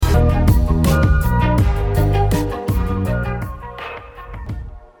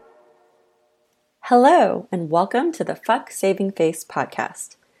Hello, and welcome to the Fuck Saving Face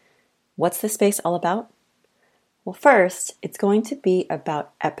podcast. What's this space all about? Well, first, it's going to be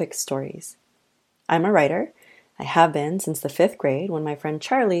about epic stories. I'm a writer. I have been since the 5th grade when my friend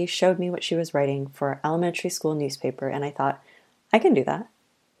Charlie showed me what she was writing for our elementary school newspaper, and I thought, I can do that.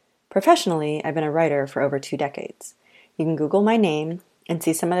 Professionally, I've been a writer for over 2 decades. You can Google my name and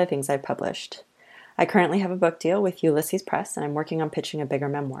see some of the things I've published. I currently have a book deal with Ulysses Press, and I'm working on pitching a bigger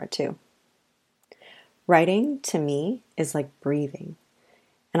memoir too. Writing, to me, is like breathing.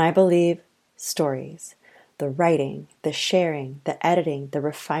 And I believe stories, the writing, the sharing, the editing, the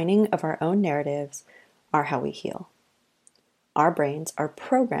refining of our own narratives are how we heal. Our brains are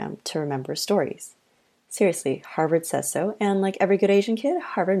programmed to remember stories. Seriously, Harvard says so, and like every good Asian kid,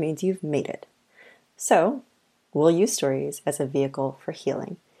 Harvard means you've made it. So, we'll use stories as a vehicle for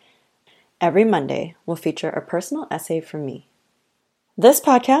healing. Every Monday, we'll feature a personal essay from me. This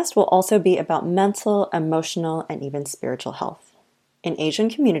podcast will also be about mental, emotional, and even spiritual health. In Asian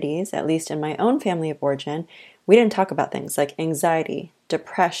communities, at least in my own family of origin, we didn't talk about things like anxiety,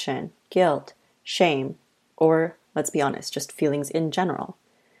 depression, guilt, shame, or, let's be honest, just feelings in general.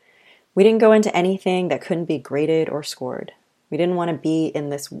 We didn't go into anything that couldn't be graded or scored. We didn't want to be in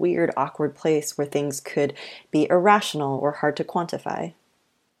this weird, awkward place where things could be irrational or hard to quantify.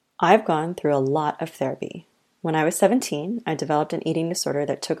 I've gone through a lot of therapy. When I was 17, I developed an eating disorder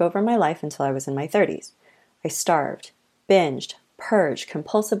that took over my life until I was in my 30s. I starved, binged, purged,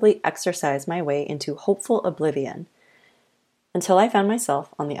 compulsively exercised my way into hopeful oblivion until I found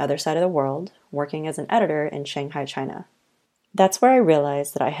myself on the other side of the world, working as an editor in Shanghai, China. That's where I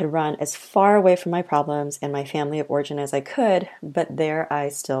realized that I had run as far away from my problems and my family of origin as I could, but there I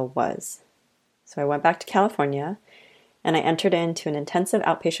still was. So I went back to California, and I entered into an intensive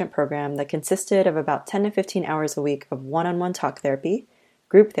outpatient program that consisted of about 10 to 15 hours a week of one-on-one talk therapy,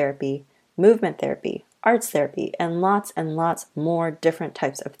 group therapy, movement therapy, arts therapy, and lots more different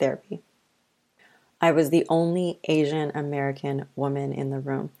types of therapy. I was the only Asian American woman in the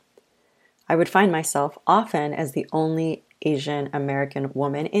room. I would find myself often as the only Asian American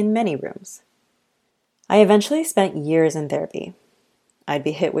woman in many rooms. I eventually spent years in therapy. I'd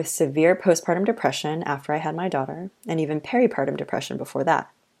be hit with severe postpartum depression after I had my daughter, and even peripartum depression before that.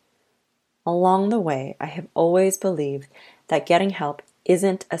 Along the way, I have always believed that getting help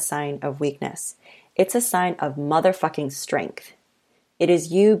isn't a sign of weakness. It's a sign of motherfucking strength. It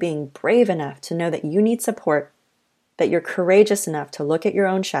is you being brave enough to know that you need support, that you're courageous enough to look at your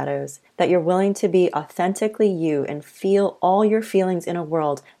own shadows, that you're willing to be authentically you and feel all your feelings in a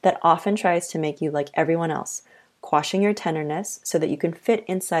world that often tries to make you like everyone else, quashing your tenderness so that you can fit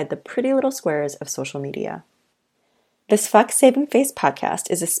inside the pretty little squares of social media. This Fuck Saving Face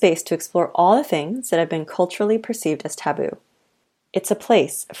podcast is a space to explore all the things that have been culturally perceived as taboo. It's a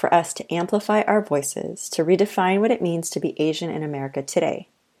place for us to amplify our voices, to redefine what it means to be Asian in America today,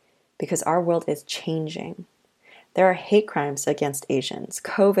 because our world is changing. There are hate crimes against Asians.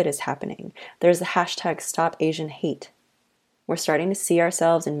 COVID is happening. There's the hashtag #StopAsianHate. We're starting to see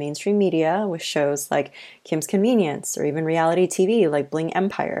ourselves in mainstream media with shows like Kim's Convenience or even reality TV like Bling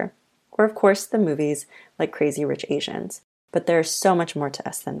Empire, or of course the movies like Crazy Rich Asians. But there's so much more to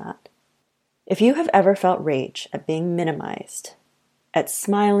us than that. If you have ever felt rage at being minimized, at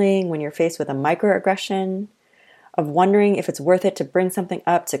smiling when you're faced with a microaggression, of wondering if it's worth it to bring something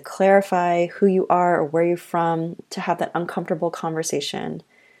up to clarify who you are or where you're from, to have that uncomfortable conversation,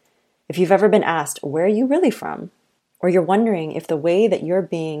 if you've ever been asked, where are you really from? Or you're wondering if the way that you're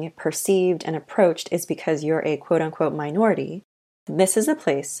being perceived and approached is because you're a quote-unquote minority, this is a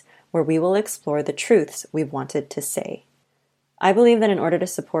place where we will explore the truths we've wanted to say. I believe that in order to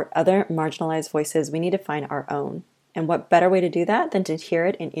support other marginalized voices, we need to find our own. And what better way to do that than to hear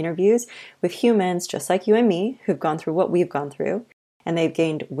it in interviews with humans just like you and me who've gone through what we've gone through, and they've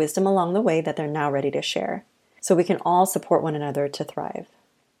gained wisdom along the way that they're now ready to share, so we can all support one another to thrive.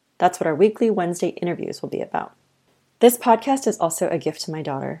 That's what our weekly Wednesday interviews will be about. This podcast is also a gift to my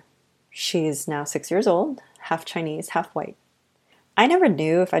daughter. She's now 6 years old, half Chinese, half white. I never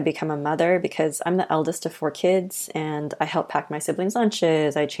knew if I'd become a mother because I'm the eldest of 4 kids, and I help pack my siblings'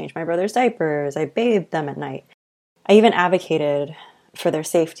 lunches, I change my brother's diapers, I bathed them at night. I even advocated for their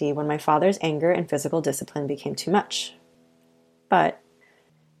safety when my father's anger and physical discipline became too much. But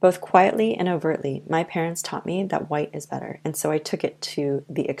both quietly and overtly, my parents taught me that white is better, and so I took it to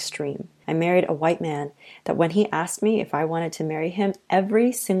the extreme. I married a white man that when he asked me if I wanted to marry him,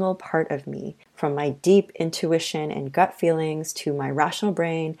 every single part of me, from my deep intuition and gut feelings to my rational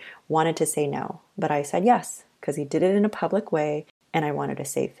brain, wanted to say no. But I said yes, because he did it in a public way, and I wanted to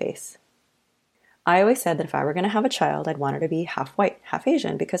save face. I always said that if I were going to have a child, I'd want her to be half white, half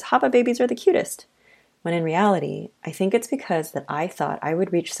Asian, because Haba babies are the cutest. When in reality, I think it's because that I thought I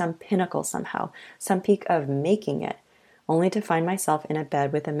would reach some pinnacle somehow, some peak of making it, only to find myself in a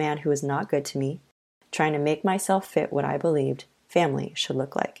bed with a man who was not good to me, trying to make myself fit what I believed family should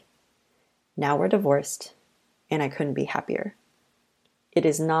look like. Now we're divorced, and I couldn't be happier. It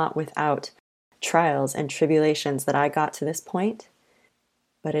is not without trials and tribulations that I got to this point,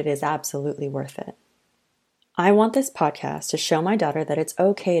 but it is absolutely worth it. I want this podcast to show my daughter that it's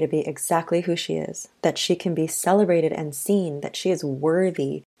okay to be exactly who she is, that she can be celebrated and seen, that she is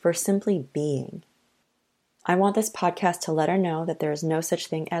worthy for simply being. I want this podcast to let her know that there is no such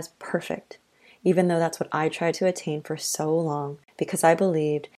thing as perfect, even though that's what I tried to attain for so long, because I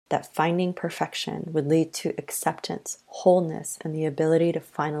believed that finding perfection would lead to acceptance, wholeness, and the ability to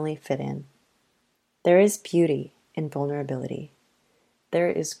finally fit in. There is beauty in vulnerability. There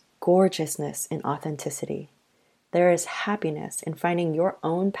is gorgeousness in authenticity. There is happiness in finding your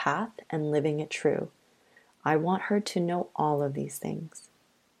own path and living it true. I want her to know all of these things.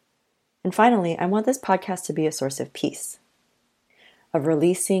 And finally, I want this podcast to be a source of peace, of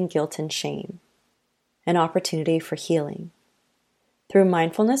releasing guilt and shame, an opportunity for healing. Through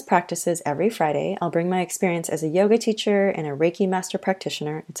mindfulness practices every Friday, I'll bring my experience as a yoga teacher and a Reiki master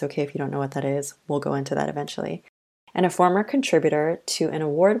practitioner. It's okay if you don't know what that is. We'll go into that eventually. And a former contributor to an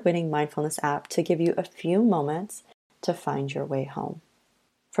award-winning mindfulness app to give you a few moments to find your way home.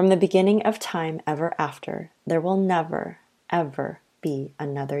 From the beginning of time ever after, there will never, ever be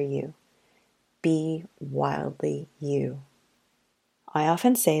another you. Be wildly you. I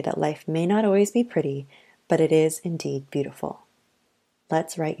often say that life may not always be pretty, but it is indeed beautiful.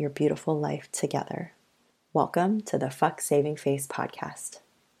 Let's write your beautiful life together. Welcome to the Fuck Saving Face podcast.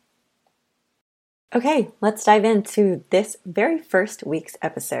 Okay, let's dive into this very first week's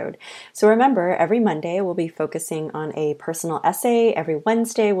episode. So remember, every Monday we'll be focusing on a personal essay, every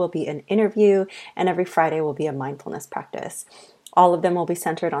Wednesday will be an interview, and every Friday will be a mindfulness practice. All of them will be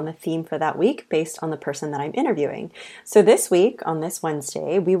centered on the theme for that week based on the person that I'm interviewing. So this week, on this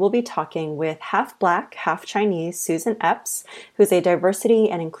Wednesday, we will be talking with half Black, half Chinese Susan Epps, who's a diversity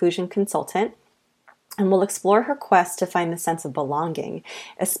and inclusion consultant. And we'll explore her quest to find the sense of belonging,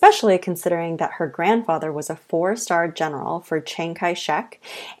 especially considering that her grandfather was a 4-star general for Chiang Kai-shek,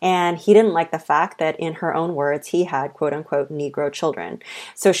 and he didn't like the fact that, in her own words, he had quote-unquote Negro children.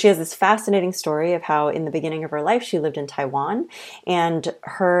 So she has this fascinating story of how in the beginning of her life she lived in Taiwan, and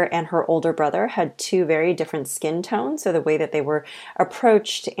her older brother had 2 very different skin tones, so the way that they were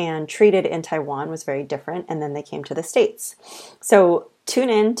approached and treated in Taiwan was very different, and then they came to the States. So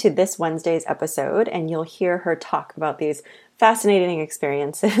tune in to this Wednesday's episode and you'll hear her talk about these fascinating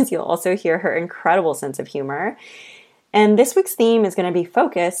experiences. You'll also hear her incredible sense of humor. And this week's theme is going to be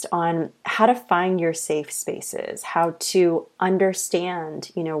focused on how to find your safe spaces, how to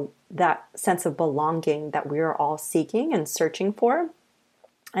understand, that sense of belonging that we're all seeking and searching for,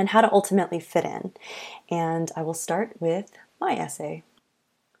 and how to ultimately fit in. And I will start with my essay,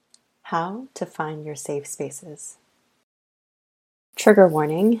 How to Find Your Safe Spaces. Trigger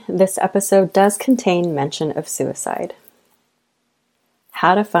warning, this episode does contain mention of suicide.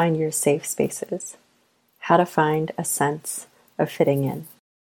 How to find your safe spaces. How to find a sense of fitting in.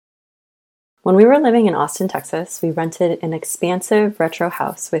 When we were living in Austin, Texas, we rented an expansive retro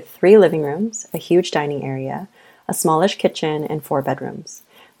house with 3 living rooms, a huge dining area, a smallish kitchen, and 4 bedrooms.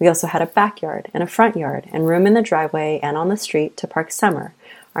 We also had a backyard and a front yard and room in the driveway and on the street to park Summer,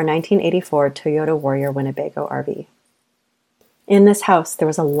 our 1984 Toyota Warrior Winnebago RV. In this house, there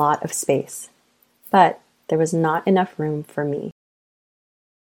was a lot of space, but there was not enough room for me.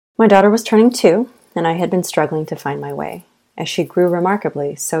 My daughter was turning 2, and I had been struggling to find my way. As she grew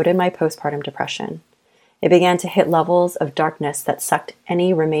remarkably, so did my postpartum depression. It began to hit levels of darkness that sucked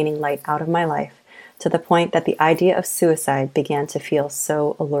any remaining light out of my life, to the point that the idea of suicide began to feel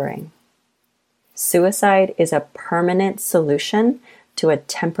so alluring. Suicide is a permanent solution to a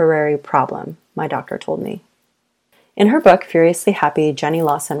temporary problem, my doctor told me. In her book, Furiously Happy, Jenny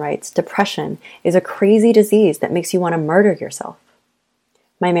Lawson writes, depression is a crazy disease that makes you want to murder yourself.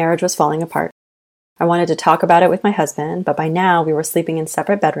 My marriage was falling apart. I wanted to talk about it with my husband, but by now we were sleeping in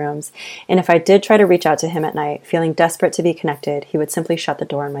separate bedrooms, and if I did try to reach out to him at night, feeling desperate to be connected, he would simply shut the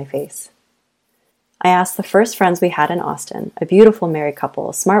door in my face. I asked the first friends we had in Austin, a beautiful married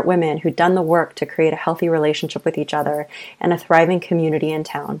couple, smart women who'd done the work to create a healthy relationship with each other and a thriving community in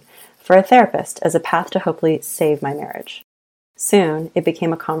town, for a therapist as a path to hopefully save my marriage. Soon, it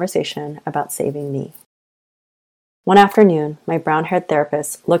became a conversation about saving me. One afternoon, my brown-haired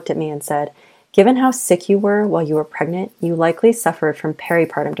therapist looked at me and said, given how sick you were while you were pregnant, you likely suffered from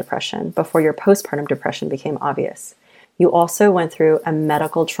peripartum depression before your postpartum depression became obvious. You also went through a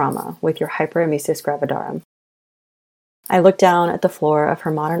medical trauma with your hyperemesis gravidarum. I looked down at the floor of her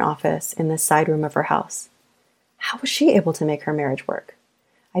modern office in the side room of her house. How was she able to make her marriage work?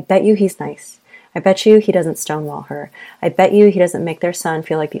 I bet you he's nice. I bet you he doesn't stonewall her. I bet you he doesn't make their son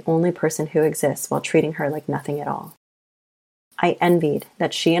feel like the only person who exists while treating her like nothing at all. I envied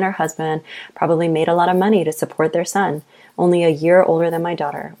that she and her husband probably made a lot of money to support their son, only a year older than my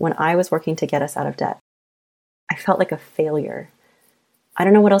daughter, when I was working to get us out of debt. I felt like a failure. I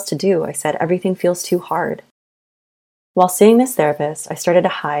don't know what else to do, I said. Everything feels too hard. While seeing this therapist, I started to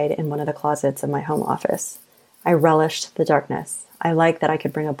hide in one of the closets of my home office. I relished the darkness. I liked that I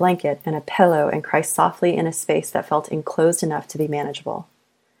could bring a blanket and a pillow and cry softly in a space that felt enclosed enough to be manageable.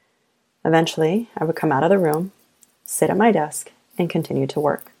 Eventually, I would come out of the room, sit at my desk, and continue to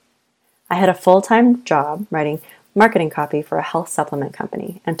work. I had a full-time job writing marketing copy for a health supplement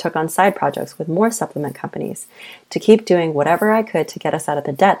company and took on side projects with more supplement companies to keep doing whatever I could to get us out of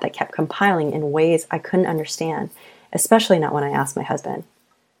the debt that kept compiling in ways I couldn't understand, especially not when I asked my husband.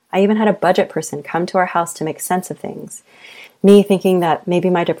 I even had a budget person come to our house to make sense of things, me thinking that maybe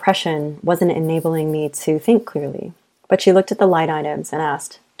my depression wasn't enabling me to think clearly. But she looked at the line items and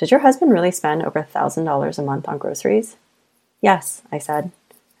asked, "Did your husband really spend over $1,000 a month on groceries?" "Yes," I said.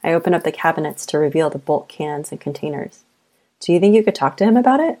 I opened up the cabinets to reveal the bulk cans and containers. "Do you think you could talk to him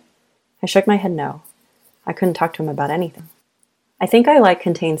about it?" I shook my head no. I couldn't talk to him about anything. I think I like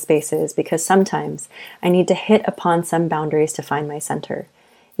contained spaces because sometimes I need to hit upon some boundaries to find my center,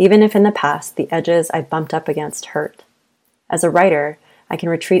 even if in the past the edges I bumped up against hurt. As a writer, I can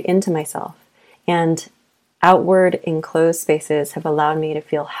retreat into myself, and outward enclosed spaces have allowed me to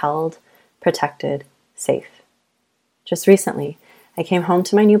feel held, protected, safe. Just recently, I came home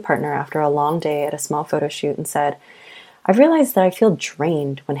to my new partner after a long day at a small photo shoot and said, "I've realized that I feel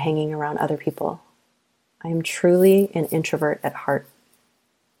drained when hanging around other people. I am truly an introvert at heart."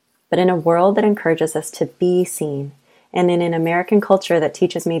 But in a world that encourages us to be seen, and in an American culture that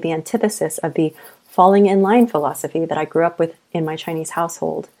teaches me the antithesis of the falling in line philosophy that I grew up with in my Chinese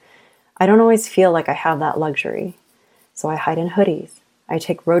household, I don't always feel like I have that luxury. So I hide in hoodies. I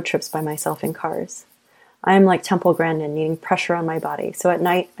take road trips by myself in cars. I am like Temple Grandin, needing pressure on my body, so at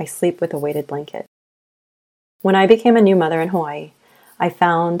night I sleep with a weighted blanket. When I became a new mother in Hawaii, I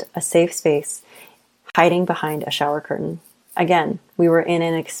found a safe space hiding behind a shower curtain. Again, we were in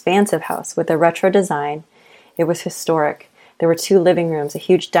an expansive house with a retro design. It was historic. There were 2 living rooms, a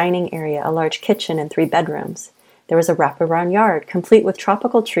huge dining area, a large kitchen, and 3 bedrooms. There was a wraparound yard, complete with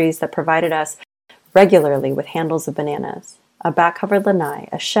tropical trees that provided us regularly with handles of bananas, a back-covered lanai,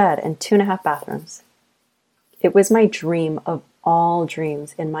 a shed, and 2.5 bathrooms. It was my dream of all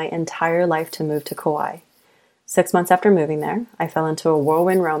dreams in my entire life to move to Kauai. 6 months after moving there, I fell into a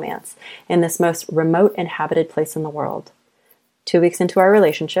whirlwind romance in this most remote inhabited place in the world. 2 weeks into our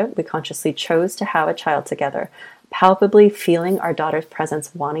relationship, we consciously chose to have a child together, palpably feeling our daughter's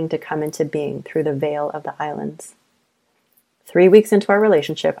presence wanting to come into being through the veil of the islands. 3 weeks into our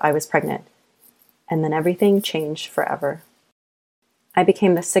relationship, I was pregnant, and then everything changed forever. I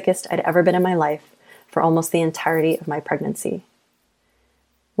became the sickest I'd ever been in my life for almost the entirety of my pregnancy.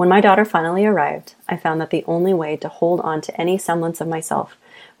 When my daughter finally arrived, I found that the only way to hold on to any semblance of myself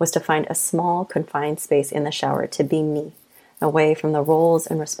was to find a small, confined space in the shower to be me, away from the roles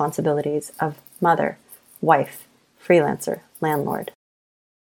and responsibilities of mother, wife, freelancer, landlord.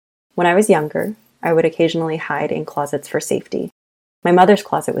 When I was younger, I would occasionally hide in closets for safety. My mother's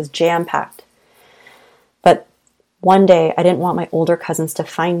closet was jam-packed. But one day, I didn't want my older cousins to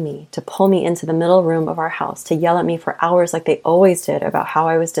find me, to pull me into the middle room of our house, to yell at me for hours like they always did about how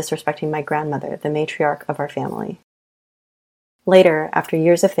I was disrespecting my grandmother, the matriarch of our family. Later, after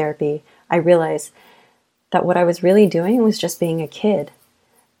years of therapy, I realized that what I was really doing was just being a kid.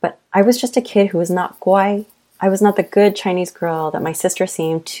 But I was just a kid who was not guai. I was not the good Chinese girl that my sister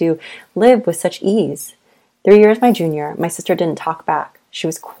seemed to live with such ease. 3 years my junior, my sister didn't talk back. She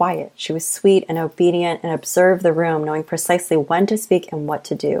was quiet. She was sweet and obedient and observed the room, knowing precisely when to speak and what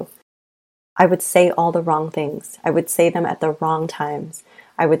to do. I would say all the wrong things. I would say them at the wrong times.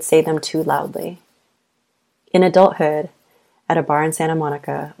 I would say them too loudly. In adulthood, at a bar in Santa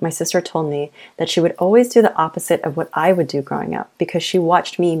Monica, my sister told me that she would always do the opposite of what I would do growing up because she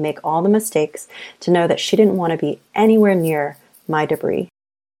watched me make all the mistakes to know that she didn't want to be anywhere near my debris.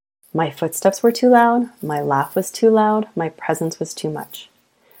 My footsteps were too loud, my laugh was too loud, my presence was too much.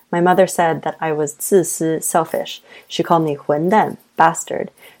 My mother said that I was 自私, selfish. She called me 混蛋,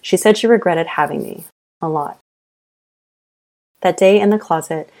 bastard. She said she regretted having me. A lot. That day in the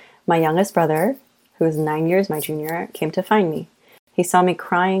closet, my youngest brother, who was 9 years my junior, came to find me. He saw me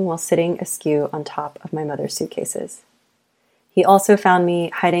crying while sitting askew on top of my mother's suitcases. He also found me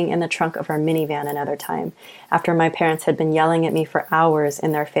hiding in the trunk of our minivan another time, after my parents had been yelling at me for hours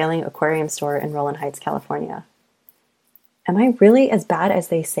in their failing aquarium store in Rowland Heights, California. "Am I really as bad as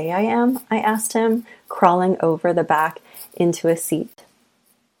they say I am?" I asked him, crawling over the back into a seat.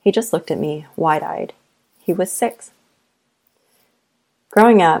 He just looked at me, wide-eyed. He was 6.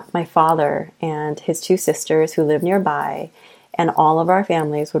 Growing up, my father and his 2 sisters who lived nearby and all of our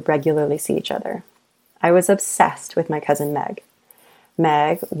families would regularly see each other. I was obsessed with my cousin Meg.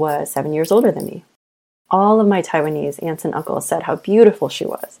 Meg was 7 years older than me. All of my Taiwanese aunts and uncles said how beautiful she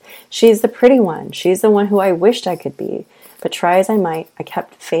was. "She's the pretty one. She's the one who I wished I could be." But try as I might, I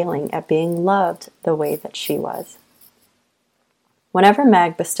kept failing at being loved the way that she was. Whenever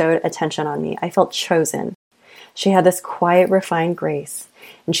Meg bestowed attention on me, I felt chosen. She had this quiet, refined grace,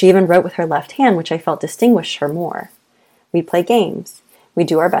 and she even wrote with her left hand, which I felt distinguished her more. We'd play games. We'd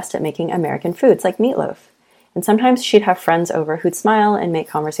do our best at making American foods like meatloaf. And sometimes she'd have friends over who'd smile and make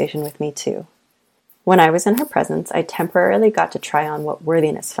conversation with me too. When I was in her presence, I temporarily got to try on what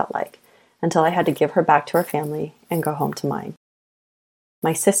worthiness felt like, until I had to give her back to her family and go home to mine.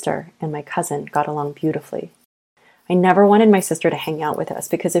 My sister and my cousin got along beautifully. I never wanted my sister to hang out with us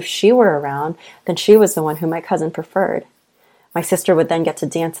because if she were around, then she was the one who my cousin preferred. My sister would then get to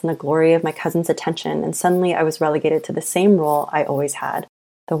dance in the glory of my cousin's attention, and suddenly I was relegated to the same role I always had,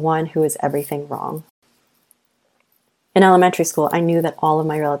 the one who is everything wrong. In elementary school, I knew that all of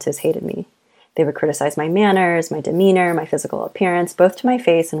my relatives hated me. They would criticize my manners, my demeanor, my physical appearance, both to my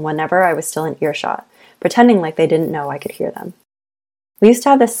face and whenever I was still in earshot, pretending like they didn't know I could hear them. We used to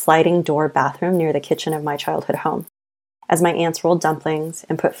have this sliding door bathroom near the kitchen of my childhood home. As my aunts rolled dumplings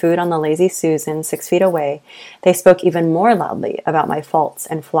and put food on the lazy Susan 6 feet away, they spoke even more loudly about my faults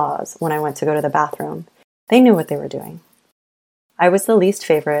and flaws when I went to go to the bathroom. They knew what they were doing. I was the least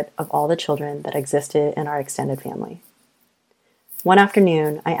favorite of all the children that existed in our extended family. One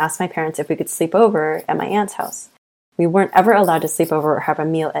afternoon, I asked my parents if we could sleep over at my aunt's house. We weren't ever allowed to sleep over or have a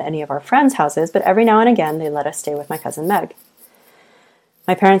meal at any of our friends' houses, but every now and again they let us stay with my cousin Meg.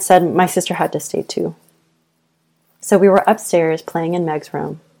 My parents said my sister had to stay too. So we were upstairs playing in Meg's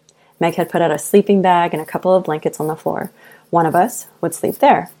room. Meg had put out a sleeping bag and a couple of blankets on the floor. One of us would sleep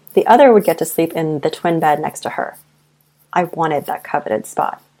there. The other would get to sleep in the twin bed next to her. I wanted that coveted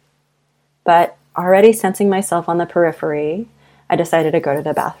spot. But already sensing myself on the periphery, I decided to go to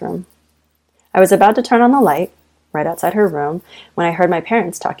the bathroom. I was about to turn on the light, right outside her room, when I heard my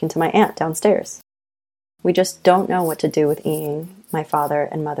parents talking to my aunt downstairs. "We just don't know what to do with Ying," my father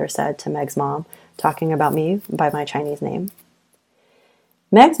and mother said to Meg's mom, talking about me by my Chinese name.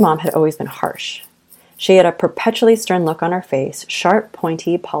 Meg's mom had always been harsh. She had a perpetually stern look on her face, sharp,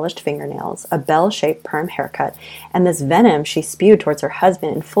 pointy, polished fingernails, a bell-shaped perm haircut, and this venom she spewed towards her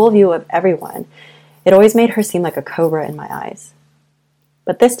husband in full view of everyone. It always made her seem like a cobra in my eyes.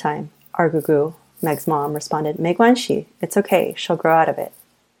 But this time, our Gugu, Meg's mom, responded, "Meiguanxi, it's okay, she'll grow out of it."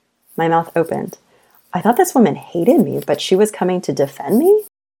 My mouth opened. I thought this woman hated me, but she was coming to defend me?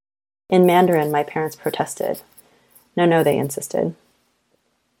 In Mandarin, my parents protested. No, they insisted.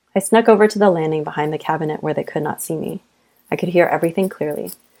 I snuck over to the landing behind the cabinet where they could not see me. I could hear everything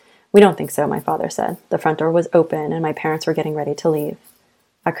clearly. "We don't think so," my father said. The front door was open, and my parents were getting ready to leave.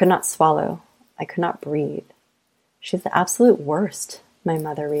 I could not swallow. I could not breathe. "She's the absolute worst," my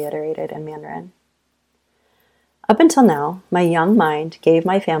mother reiterated in Mandarin. Up until now, my young mind gave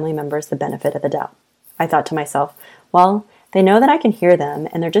my family members the benefit of the doubt. I thought to myself, well, they know that I can hear them,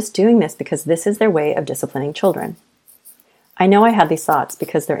 and they're just doing this because this is their way of disciplining children. I know I had these thoughts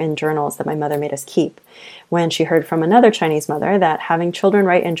because they're in journals that my mother made us keep, when she heard from another Chinese mother that having children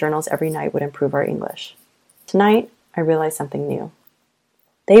write in journals every night would improve our English. Tonight, I realized something new.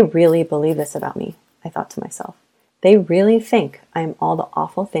 They really believe this about me, I thought to myself. They really think I am all the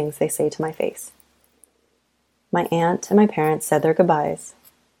awful things they say to my face. My aunt and my parents said their goodbyes.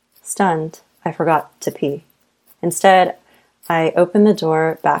 Stunned, I forgot to pee. Instead, I opened the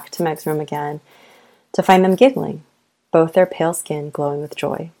door back to Meg's room again to find them giggling, both their pale skin glowing with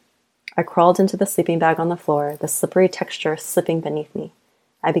joy. I crawled into the sleeping bag on the floor, the slippery texture slipping beneath me.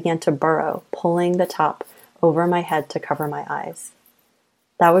 I began to burrow, pulling the top over my head to cover my eyes.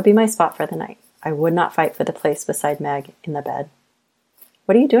 That would be my spot for the night. I would not fight for the place beside Meg in the bed.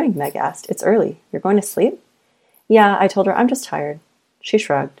 "What are you doing?" Meg asked. "It's early. You're going to sleep?" "Yeah," I told her. "I'm just tired." She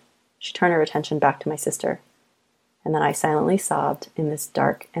shrugged. She turned her attention back to my sister. And then I silently sobbed in this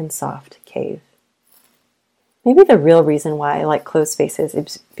dark and soft cave. Maybe the real reason why I like closed spaces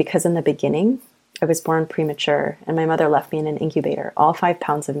is because in the beginning, I was born premature, and my mother left me in an incubator, all 5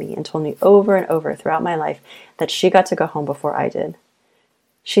 pounds of me, and told me over and over throughout my life that she got to go home before I did.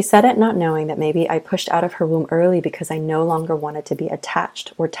 She said it not knowing that maybe I pushed out of her womb early because I no longer wanted to be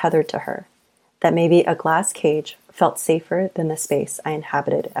attached or tethered to her, that maybe a glass cage felt safer than the space I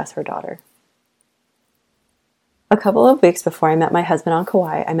inhabited as her daughter. A couple of weeks before I met my husband on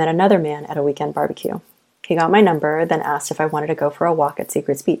Kauai, I met another man at a weekend barbecue. He got my number, then asked if I wanted to go for a walk at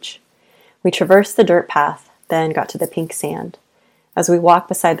Secrets Beach. We traversed the dirt path, then got to the pink sand. As we walked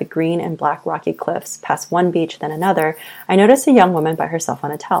beside the green and black rocky cliffs, past one beach then another, I noticed a young woman by herself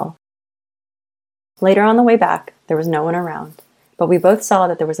on a towel. Later on the way back, there was no one around, but we both saw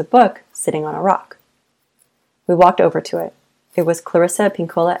that there was a book sitting on a rock. We walked over to it. It was Clarissa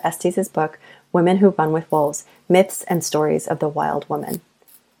Pinkola Estes' book, Women Who Run with Wolves, Myths and Stories of the Wild Woman.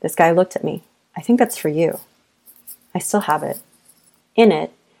 This guy looked at me. I think that's for you. I still have it. In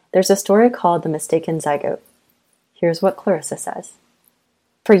it, there's a story called The Mistaken Zygote. Here's what Clarissa says.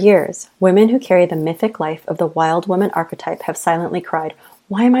 For years, women who carry the mythic life of the wild woman archetype have silently cried,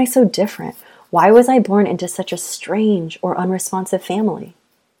 "Why am I so different? Why was I born into such a strange or unresponsive family?"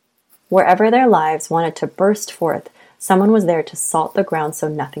 Wherever their lives wanted to burst forth, someone was there to salt the ground so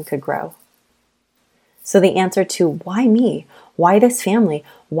nothing could grow. So the answer to why me? Why this family?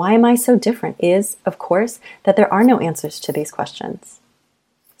 Why am I so different is, of course, that there are no answers to these questions.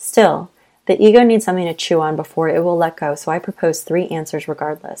 Still, the ego needs something to chew on before it will let go, so I propose 3 answers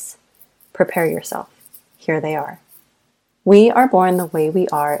regardless. Prepare yourself. Here they are. We are born the way we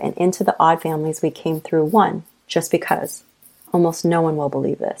are and into the odd families we came through, 1, just because. Almost no one will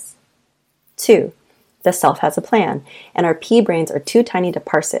believe this. 2, the self has a plan, and our pea brains are too tiny to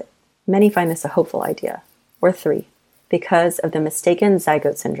parse it. Many find this a hopeful idea. Or 3, because of the mistaken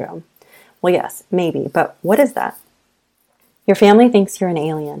zygote syndrome. Well, yes, maybe, but what is that? Your family thinks you're an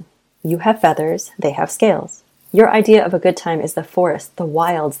alien. You have feathers, they have scales. Your idea of a good time is the forest, the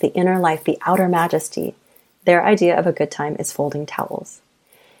wilds, the inner life, the outer majesty. Their idea of a good time is folding towels.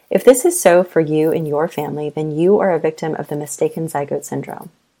 If this is so for you and your family, then you are a victim of the mistaken zygote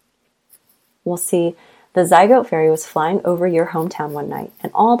syndrome. We'll see, the zygote fairy was flying over your hometown one night,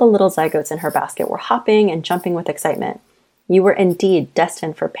 and all the little zygotes in her basket were hopping and jumping with excitement. You were indeed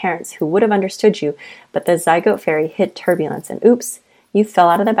destined for parents who would have understood you, but the zygote fairy hit turbulence, and oops, you fell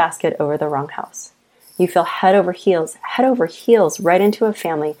out of the basket over the wrong house. You fell head over heels, right into a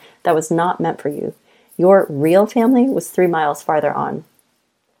family that was not meant for you. Your real family was 3 miles farther on.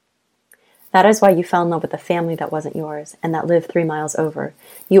 That is why you fell in love with a family that wasn't yours and that lived 3 miles over.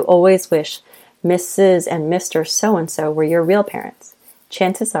 You always wish Mrs. and Mr. So-and-so were your real parents.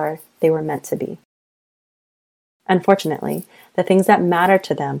 Chances are they were meant to be. Unfortunately, the things that matter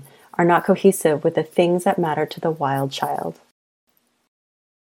to them are not cohesive with the things that matter to the wild child.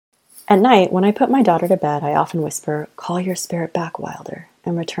 At night, when I put my daughter to bed, I often whisper, "Call your spirit back, Wilder,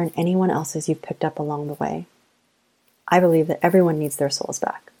 and return anyone else's you've picked up along the way." I believe that everyone needs their souls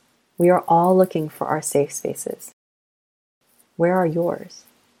back. We are all looking for our safe spaces. Where are yours?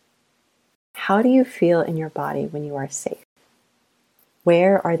 How do you feel in your body when you are safe?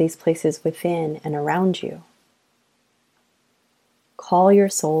 Where are these places within and around you? Call your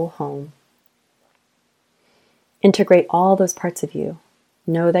soul home. Integrate all those parts of you.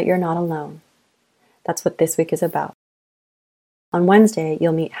 Know that you're not alone. That's what this week is about. On Wednesday,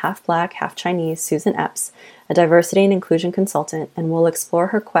 you'll meet half Black, half Chinese Susan Epps, a diversity and inclusion consultant, and we'll explore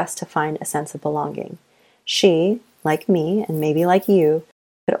her quest to find a sense of belonging. She, like me, and maybe like you,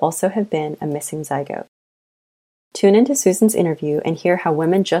 could also have been a missing zygote. Tune into Susan's interview and hear how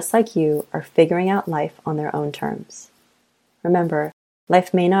women just like you are figuring out life on their own terms. Remember,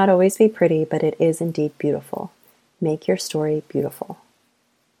 life may not always be pretty, but it is indeed beautiful. Make your story beautiful.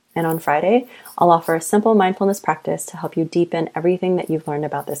 And on Friday, I'll offer a simple mindfulness practice to help you deepen everything that you've learned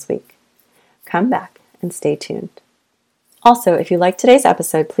about this week. Come back and stay tuned. Also, if you liked today's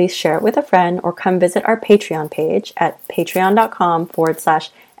episode, please share it with a friend or come visit our Patreon page at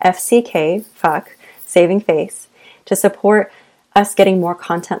patreon.com/FCK Saving Face to support us getting more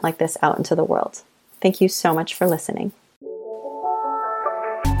content like this out into the world. Thank you so much for listening.